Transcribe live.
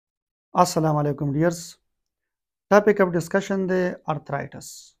Assalamu alaikum dears. Topic of discussion the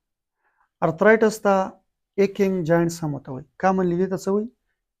arthritis. Arthritis ta aching joints هم ورته وایي. Commonly دې ته څه وایي؟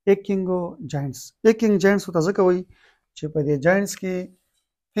 aching joints. Aching joints ورته ځکه وایي چې په دې joints کې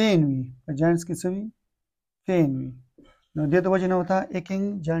pain وي. په joints کې څه وي؟ pain وي. نو دې ته وجه نه ورته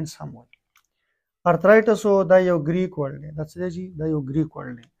aching joints هم وایي. Arthritis دا یو Greek word دی. دا څه دی؟ دا یو Greek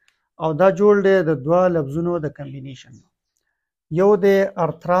word دی. او دا جوړ دی د دوه لفظونو د combination. یو دی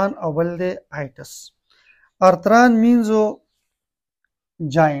arthran او بل دی itis. Arthran means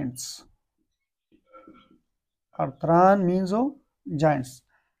giants. Arthran means giants.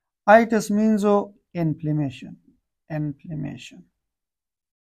 Itis means inflammation. Inflammation.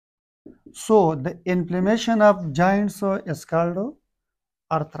 So the inflammation of joints is called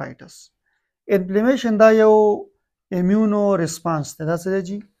arthritis. Inflammation دا یو immuno response دی. دا څه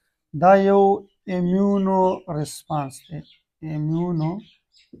دی؟ دا یو immuno response دی. Immuno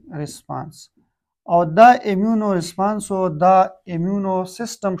response. او دا immuno response او دا immuno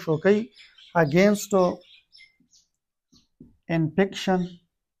system شو کوي against infection,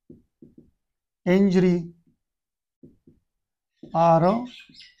 injury or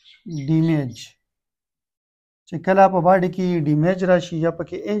damage. چې کله په باډي کې ډیمیج راشي یا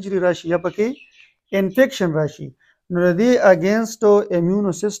پکې انجری راشي یا پکې انفیکشن راشي نو د دې اگینست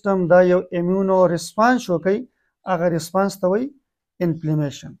امونو سیستم دا یو امونو ریسپانس شو کوي هغه ریسپانس ته وایي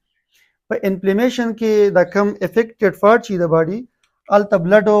انفلیمیشن. په انفلیمیشن کې د کم افیکټډ پارت شي د باډي الته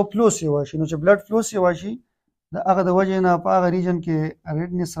بلډ فلو سی واشي نو چې بلډ فلو سی واشي د هغه د وجې نه په هغه ریجن کې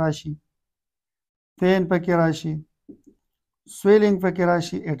ریډنس راشي پین پکې راشي سویلینګ پکې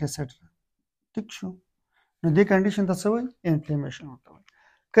راشي ایټسټرا. ټیک شو نو دې کنډیشن ته څه وایي؟ انفلیمیشن ورته وایي.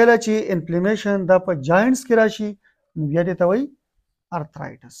 کله چې انفلیمیشن دا په جاینټس کې راشي نو بیا دې ته وایي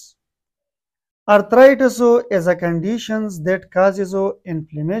arthritis. Arthritis is a condition that causes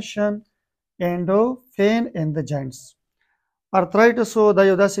inflammation and pain in the joints. Arthritis دا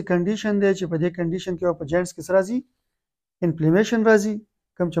یو داسې کنډیشن دی چې په دې کنډیشن کې په جاینټس کې څه راځي؟ انفلیمیشن راځي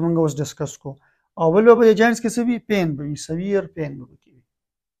کوم چې موږ اوس ډسکس کو او بل په دې جاینټس کې څه وي؟ پین به وي، سویر پین به وي.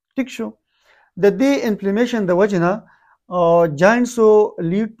 ټیک شو د دې انفلیمیشن د وجې نه جاینټس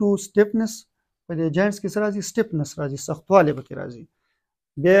لیډ ټو stiffness. په دې جاینټس کې څه راځي؟ stiffness راځي، سختوالی پکې راځي.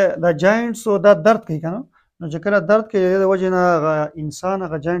 بیا د جاینټس دا درد کوي که نه نو چې کله درد کوي د وجې نه انسان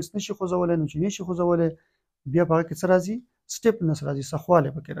هغه جاینټس نشي خوځولی نو چې نشي خوځولی بیا په هغه کې څه راځي؟ stiffness راځي،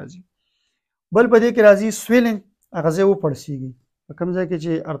 سخوالی پکې راځي. بل په دې کې راځي سویلینګ، هغه ځای وپړسېږي. په کوم ځای کې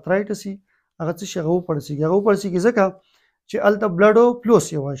چې ارترایټس وي هغه څه شي؟ هغه وپړسېږي. هغه وپړسېږي ځکه چې هلته بلډ فلو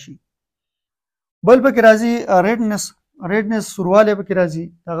سی واشي. بل پکې راځي ریډنس. ریډنس سوروالی پکې راځي.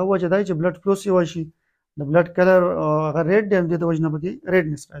 هغه وجه دا چې بلډ فلو سی واشي د بلډ کلر هغه ریډ دی د وجه نه پکې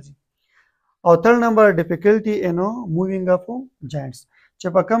ریډنس راځي. او تھرډ نمبر ډیفیکلټي ان مووینګ اف جاینټس. چې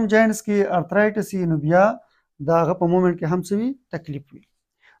په کم جاینټس کې ارترایټس وي نو بیا د هغه په مومنټ کې هم څه وي؟ تکلیف وي.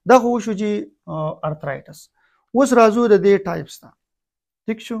 دا خو وشو چې ارترایټس. اوس راځو د دې ټایپس ته.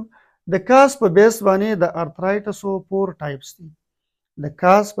 ټیک شو د کاز په بیس باندې د ارترایټسو 4 ټایپس دي. د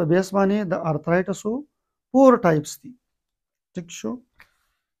کاز په بیس باندې د ارترایټسو 4 ټایپس دي. ټیک شو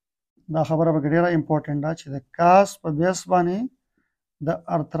دا خبره به ډیره امپورټنټ ده چې د کاز په بیس باندې د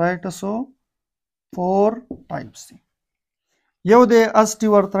ارترایټسو 4 ټایپس دي. یو د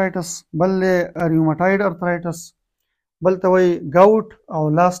Osteoarthritis، بل د Rheumatoid arthritis، بل ته وایي Gout او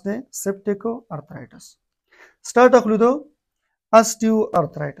لاست د Septic arthritis. سٹارټ اخلو د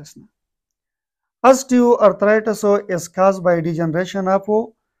Osteoarthritis نه. Osteoarthritis is caused by degeneration of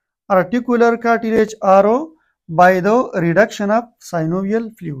articular cartilage or by the reduction of synovial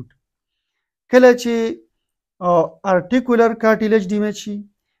fluid. کله چې articular cartilage ډیمیج شي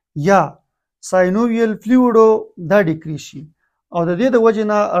یا synovial fluid دا ډیکریز شي او د دې د وجې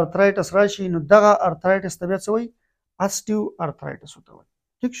نه ارترایټس راشي نو دغه ارترایټس ته بیا څه وایي؟ Osteoarthritis ورته وایي.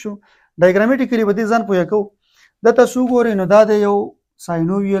 ټیک شو ډایګرامیټیکلی به دې ځان پوهه کوو. دا تاسو وګورئ نو دا د یو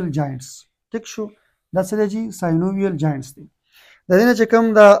ساینوویل جاینټس. ټیک شو دا څه دی؟ ساینوویل جاینټس دی. د دې نه چې کوم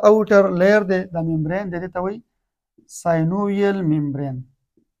د اوټر لیر دی د ممبرین د دې ته وایي ساینوویل ممبرین.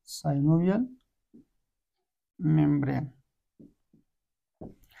 ساینوویل ممبرین.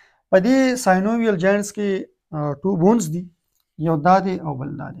 په دې ساینوویل جاینټس کې 2 بونز دي، یو دا دی او بل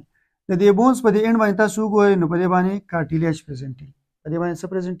دا دی. د دې بونز په دې اینډ باندې تاسو وګورئ نو په دې باندې کارټیلیج پریزنټ دی. په دې باندې څه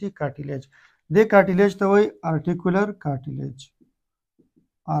پریزنټ دی؟ کارټیلیج. دې کارټیلیج ته وایي ارټیکولر کارټیلیج.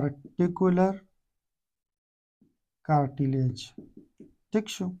 ارټیکولر کارټیلیج. ټیک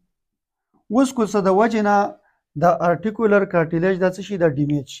شو اوس کو څه د وجې نه د ارټیکولر کارټیلیج دا څه شي؟ دا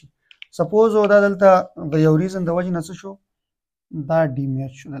ډیمیج شي. سپوز دا دلته د یو ریزن د وجې نه څه شو؟ دا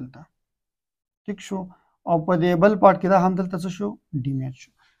ډیمیج شو دلته. ټیک شو او په دې بل پارت کې دا هم دلته څه شو؟ ډیمیج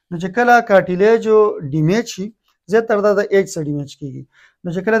شو. نو چې کله کارټیلیج ډیمیج شي زیاتره دا د ایج سره ډیمیج کیږي نو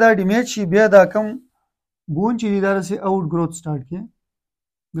چې کله دا ډیمیج شي بیا دا کم بون چې دی دا رسې آوټ ګروث سټارټ کړي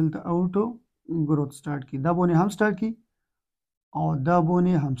دلته آوټ ګروث سټارټ کړي دا بونې هم سټارټ کړي او دا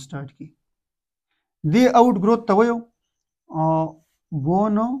بونې هم سټارټ کړي دې آوټ ګروث ته وایو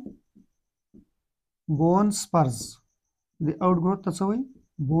بون سپرز د آوټ ګروث ته څه وایي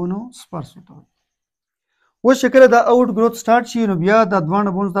بونو سپرز ته وایي اوس چې کله دا آوټ ګروث سټارټ شي نو بیا دا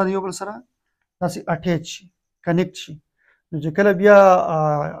دواړه بونز دا یو بل سره داسې اټیچ شي کنیکټ شي نو چې کله بیا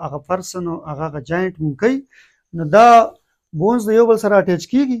هغه پرسن هغه جاینټ مونږ کوي نو دا بونز د یو بل سره اټیچ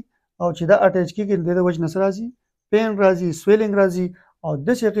کیږي او چې دا اټیچ کیږي د دې وجه نه څه راځي پین راځي سویلنګ راځي او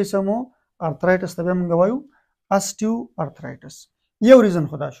داسې قسمو ارثرایټس ته به موږ وایو Osteoarthritis یو ریزن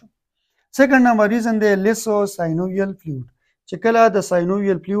خدا شو سیکنډ نمبر ریزن دی لیسو ساینوویل فلویډ چې کله د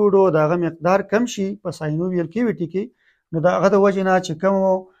ساینوویل فلویډ او دغه مقدار کم شي په ساینوویل کیویټي کې نو د هغه د وجې نه چې کوم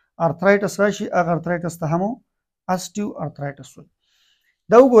ارثرایټس راشي هغه ارثرایټس ته هم Osteoarthritis وایي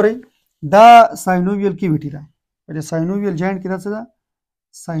دا وګورئ دا ساینوویل کیویټي ده په دې ساینوویل جاینټ کې دا څه ده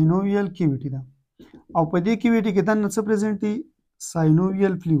ساینوویل کیویټي ده او په دې کیویټي کې دننه څه پریزنټ دي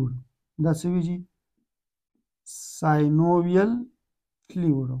ساینوویل فلویډ دا څه ویږي ساینوویل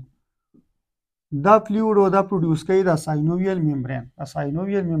فلویډ دا فلویډ دا پروډوس کوي دا ساینوویل ممبرین دا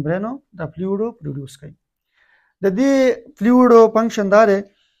ساینوویل ممبرین دا فلویډ پروډوس کوي د دې فلویډ فنکشن دا دی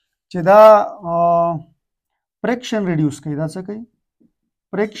چې دا friction reduce کوي دا څه کوي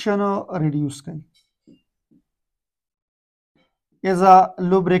friction reduce کوي as a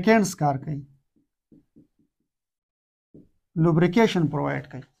lubricants کار کوي lubrication provide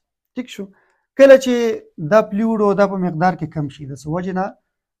کوي ٹھیک شو کله چې دا فلویډ دا په مقدار کې کم شي د څه وجه نه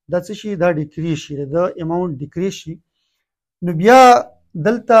دا څه شي دا ډیکریز شي د اماونت ډیکریز شي نو بیا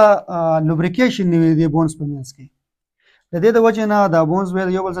دلته lubrication نه وي د بونز په منځ کې د دې د وجه نه دا بونز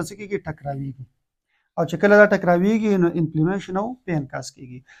یو بل څه کېږي ټکراویږي او چې کله دا ټکراویږي نو انفلیمیشن او پین کاس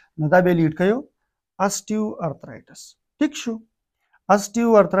کیږي نو دا به لیډ کوي Osteoarthritis ٹھیک شو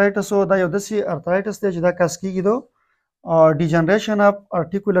Osteoarthritis دا یو داسې ارثرایټس دی چې دا کاس کیږي دو ډیجنریشن اف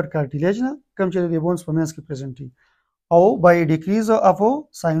ارټیکولر کارټیلیج نه کوم چې د بونز په منځ کې پریزنټ دي او بای ډیکریز اف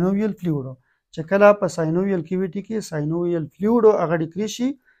ساینوویل فلویډ چې کله په ساینوویل کیویټي کې ساینوویل فلویډ هغه ډیکریز شي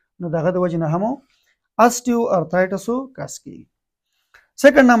نو دغه د وجه نه هم Osteoarthritis کاس کیږي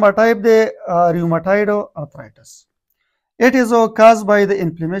Second number type the rheumatoid arthritis. It is caused by the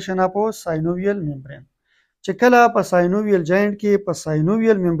inflammation of synovial membrane. چې کله په ساینوویل جاینټ کې په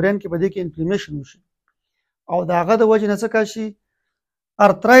ساینوویل ممبرین کې بده کې انفلیمیشن وشي او داغه د وجه نه څه کاشي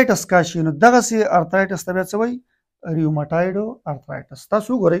ارثرایټس کاشي نو دغه سي ارثرایټس ته څه وایي ریوماتوید ارثرایټس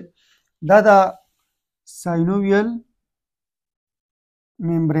تاسو ګورئ دا د ساینوویل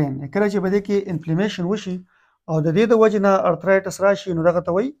ممبرین کله چې بده کې انفلیمیشن وشي او د دې د وجه نه ارثرایټس راشي نو دغه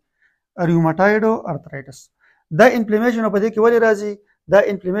ته وایي ریوماتوید ارثرایټس دا انفلیمیشن په دې کې ولې راځي دا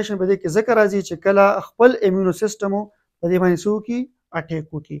انفلیمیشن په دې کې ځکه راځي چې کله خپل ایمیونو سیستم په دې باندې سو کې اٹیک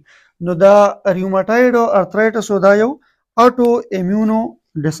وکړي نو دا ریوماتوید ارثرایټس دا یو اټو ایمیونو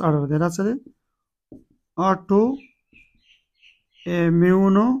ډیس آرډر دی دا څه دی اټو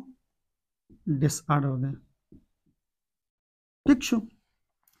ایمیونو ډیس آرډر دی ٹھیک شو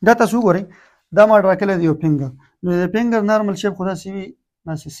دا تاسو ګورئ دا ما ډرا کړی دی یو فنګر نو د فنګر نارمل شیپ خو داسې وي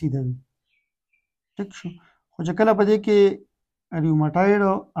داسې سیده وي ټیک شو خو چې کله په دې کې ریوماتوید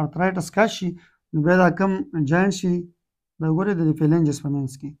ارثرایټس کاشي نو بیا دا کم جاینټ شي دا ګورئ د فیلنجز په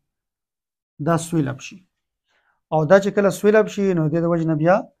منځ کې دا سویل اپ شي او دا چې کله سویل اپ شي نو د دې وجه نه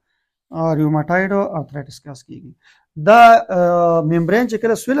بیا ریوماتوید ارثرایټس کاس کیږي دا ممبرین چې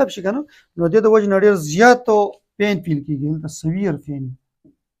کله سویل اپ شي کنه نو د دې وجه نه ډیر زیات پین فیل کیږي دا سویر پین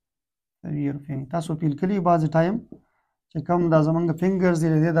تاسو فیل کړي بعض ټایم چې کوم دا زمونږ فنګرز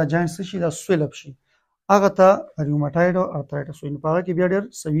دی دا جاینټس شي دا سویل اپ شي هغه ته ریوماتوید ارثرایټس وایي په هغه کې بیا ډېر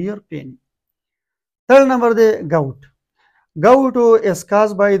سویر پین تھرڈ نمبر دی gout is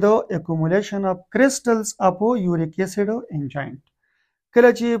caused by the accumulation of crystals of uric acid in joint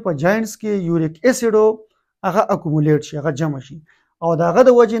کله چې په جاینټس کې یوریک اسید هغه اکومولیټ شي هغه جمع شي او داغه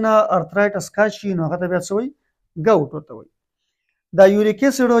د وجې نه ارثرایټس کاشي نو هغه ته بیا څه وایي gout ورته وایي دا یوریک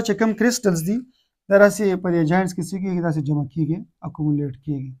اسید چې کوم کرسټلز دي دا راسي په دې جاینټس کې څه کېږي داسې جمع کېږي اکومولیټ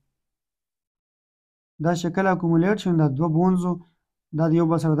کېږي دا شکل اکومولیټ شي دا دوه بونزو دا د یو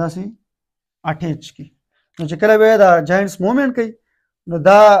بل سره داسې اټیچ کی نو چې کله به دا جاینټس موومېنټ کوي نو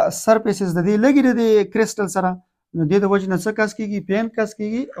دا سرفیسز د دې لګي د کرسټل سره نو د دې د وجې نه څه کاس کېږي پین کاس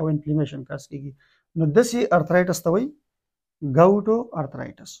کېږي او انفلیمیشن کاس کېږي نو داسې ارثرایټس ته وایي gout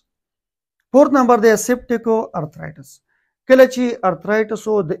ارثرایټس فورث نمبر دی septic ارثرایټس کله چې ارثرایټس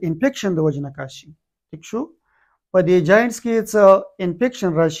د انفیکشن د وجې نه کاشي ٹھیک شو په دې جاینټس کې څه انفیکشن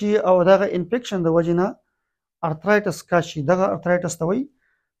راشي او دغه انفیکشن د وجې نه ارثرایټس کاز شي. دغه ارثرایټس ته وایي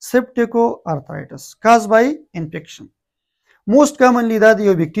سیپټیکو ارثرایټس کاز بای انفیکشن. موست کامنلی دا د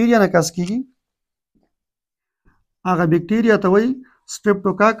یو بیکټیریا نه کاز کیږي. هغه بیکټیریا ته وایي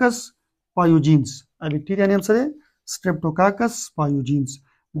سټریپټوکاکس پایوجینز. بیکټیریا نیم څه دی؟ سټریپټوکاکس پایوجینز.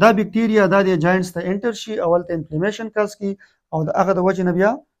 دا بیکټیریا دا د جاینټس ته انټر شي او هلته انفلیمیشن کاز کیږي او د هغه د وجې نه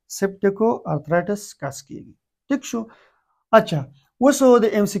بیا سیپټیکو ارثرایټس کاز کیږي. ټیک شو. اچھا اوس د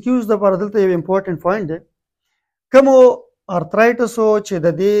ایم سی کیوز دپاره دلته یو امپورټنټ پوینټ دی. کومو ارثرایټسو چې د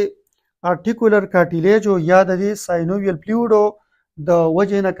دې ارټیکولر کارټیلیجو یا د دې ساینوویل فلویډو د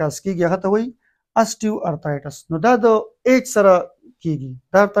وجې نه کاز کیږي هغه ته وایي اسټیو ارثرایټس. نو دا د ایج سره کیږي.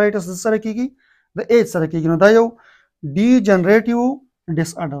 دا ارثرایټس د سره کیږي؟ د ایج سره کیږي. نو دا یو ډي جنریټیو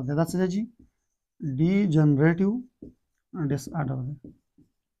ډس آرډر دی. دا څه دی؟ ډي جنریټیو ډس آرډر دی.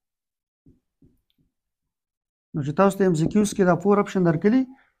 نو چې تاسو ته ایم سی کیوز کې دا 4 اپشن درکړي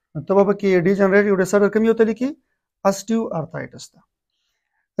نو ته به پکې ډي جنریټیو ډس آرډر کوم یو ته لیکي؟ اسټیو ارثرایټس ده.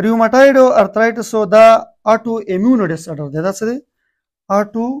 ریوماټایډ ارثرایټس دا اټو ایمیون ډس آرډر دی. دا څه دی؟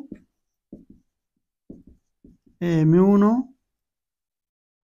 اټو ایمیون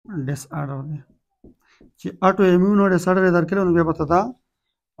ډس آرډر دی. چې اټو ایمیون ډس آرډر درکړي نو بیا به ته دا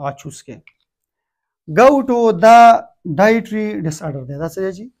چوز کړې. ګاوټو دا ډایټري ډس آرډر دی. دا څه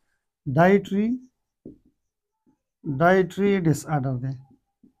دی؟ ډایټري ډس آرډر دی.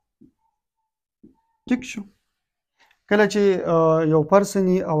 ټیک شو. کله چې یو پرسن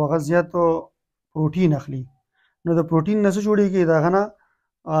او هغه زیاتو پروټین اخلي نو د پروټین نه څه جوړیږي؟ د هغه نه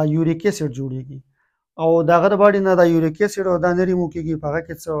یوریک اسید جوړیږي او د هغه د باډي نه دا یوریک اسید او دا نه ریمو کیږي. په هغه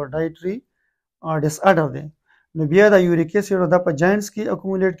کې څه ډایټري ډس آرډر دی. نو بیا دا یوریک اسید دا په جاینټس کې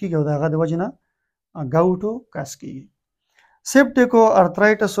اکومولیټ کیږي او د هغه د وجې نه ګاوټو کاز کیږي. سیپټیکو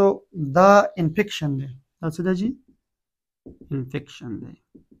ارثرایټسو دا انفیکشن دی. دا څه دی؟ انفیکشن دی.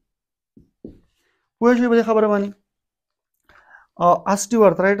 پوه شئ په دې خبره باندې؟ اسټیو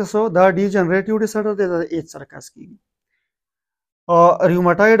ارثرایټسو دا ډي جنریټیو ډس آرډر دی. دا د ایج سره کاز کیږي.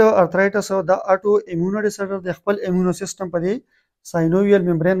 ریوماټایډ ارثرایټسو دا اټو ایمیون ډس آرډر دی. خپل ایمیونو سیستم په دې ساینوویل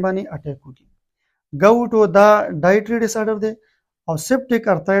ممبرین باندې اټیک وکړي. ګاوټو دا ډایټري ډس آرډر دی او سیپټیک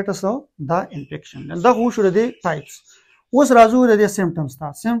ارثرایټسو دا انفیکشن دی. دا خو شو د دې ټایپس. اوس راځو د دې سیمپټمز ته.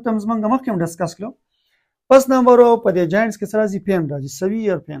 سیمپټمز موږ مخکې هم ډسکس کړو. پس نمبر په دې جاینټس کې څه راځي؟ پین راځي،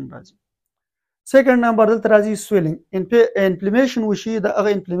 سویر پین راځي. سیکنډ نمبر دلته راځي سویلینګ. انفلیمیشن وشي، د هغه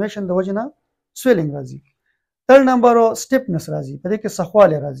انفلیمیشن د وجې نه سویلینګ راځي. تھرډ نمبر سټیفنس راځي، په دې کې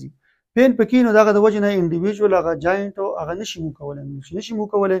سخوالی راځي. پین پکې نو دغه د وجې نه انډیویژول هغه جاینټ هغه نشي مو کولی، نشي مو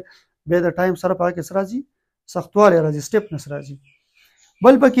کولی، بیا د ټایم سره په هغه کې څه راځي؟ سختوالی راځي، سټیفنس راځي.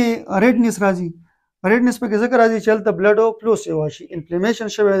 بل پکې ریډنس راځي. ریډنس پکې ځکه راځي چې هلته بلډ فلو سیوا شي، انفلیمیشن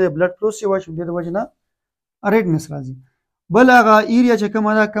شوی دی، بلډ فلو سیوا شي، دې د وجې نه ریډنس راځي. بل هغه ایریا چې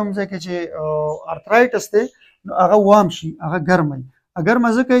کومه ده، کوم ځای کې چې ارثرایټس دی نو هغه وام شي، هغه ګرم وي. ګرمه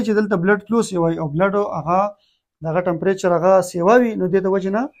ځکه چې دلته بلډ فلو سیوا وي او بلډ هغه دغه ټمپریچر هغه سیوا وي، نو دې د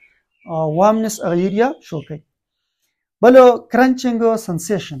وجې نه وامنس هغه ایریا شو کوي. بل کرنچنګ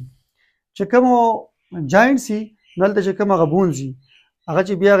سنسیشن چې کومو جاینټس وي نو هلته چې کوم هغه بونز وي هغه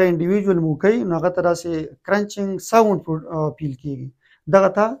چې بیا هغه انډیویژول مو کوي نو هغه ته داسې کرنچنګ ساوند فیل کېږي، دغه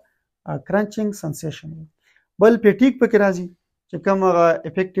ته کرنچنګ سنسیشن وي. بل پیټیک پکې راځي چې کوم هغه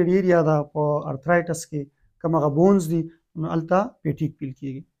افیکټډ ایریا ده په ارثرایټس کې، کوم هغه بونز دي نو هلته پیټیک فیل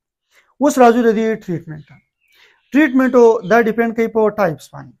کېږي. اوس راځو د دې ټریټمنټ ته. ټریټمنټو دا ډیپینډ کوي په ټایپس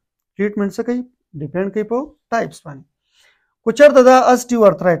باندې. ټریټمنټ څه کوي؟ ډیپینډ کوي په ټایپس باندې. کو چېرته دا اسټیو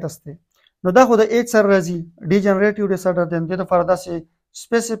ارثرایټس دی نو دا خو د ایج سره راځي، ډیجنریټیو ډس آرډر دی، دې لپاره داسې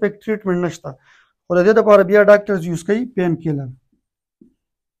سپیسیفیک ټریټمنټ نشته، خو د دې لپاره بیا ډاکټرز یوز کوي پین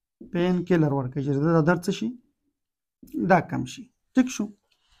کیلر ورکوي چې د درد څه شي؟ دا کم شي. ټیک شو.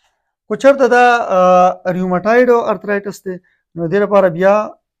 کو چېرته دا ریوماټایډ ارثرایټس دی نو دې لپاره بیا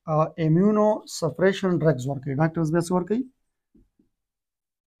ایمیونو سپریشن ډرګز ورکوي. ډاکټرز بیا څه ورکوي؟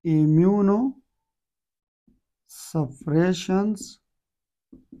 ایمیونو سپریشنز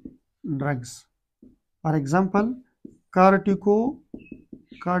ډرګز. فار ایگزامپل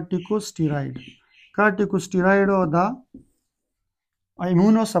کارټیکوسټیراید دا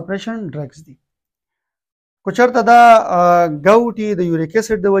ایمیونو سپریشن ډرګز دي. کو چېرته دا ګاوټي د یوریک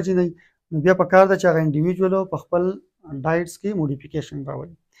اسید د وجې نه نو بیا په کار ده چې هغه انډیویژولو په خپل ډایټس کې موډیفیکیشن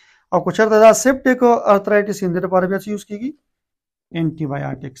راولي. او کو چېرته دا سیپټیک ارثرایټس دې لپاره بیا څه یوز کېږي؟ اینټي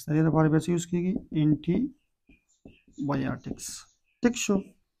بایوټکس. دې لپاره بیا څه یوز کېږي؟ اینټي بایوټکس. ټیک شو.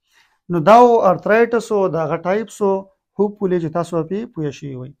 نو دا ارثرایټس او دا هغه ټایپس او هوپفولي چې تاسو پې پوه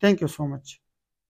شوي وئ. تھینک یو سو مچ.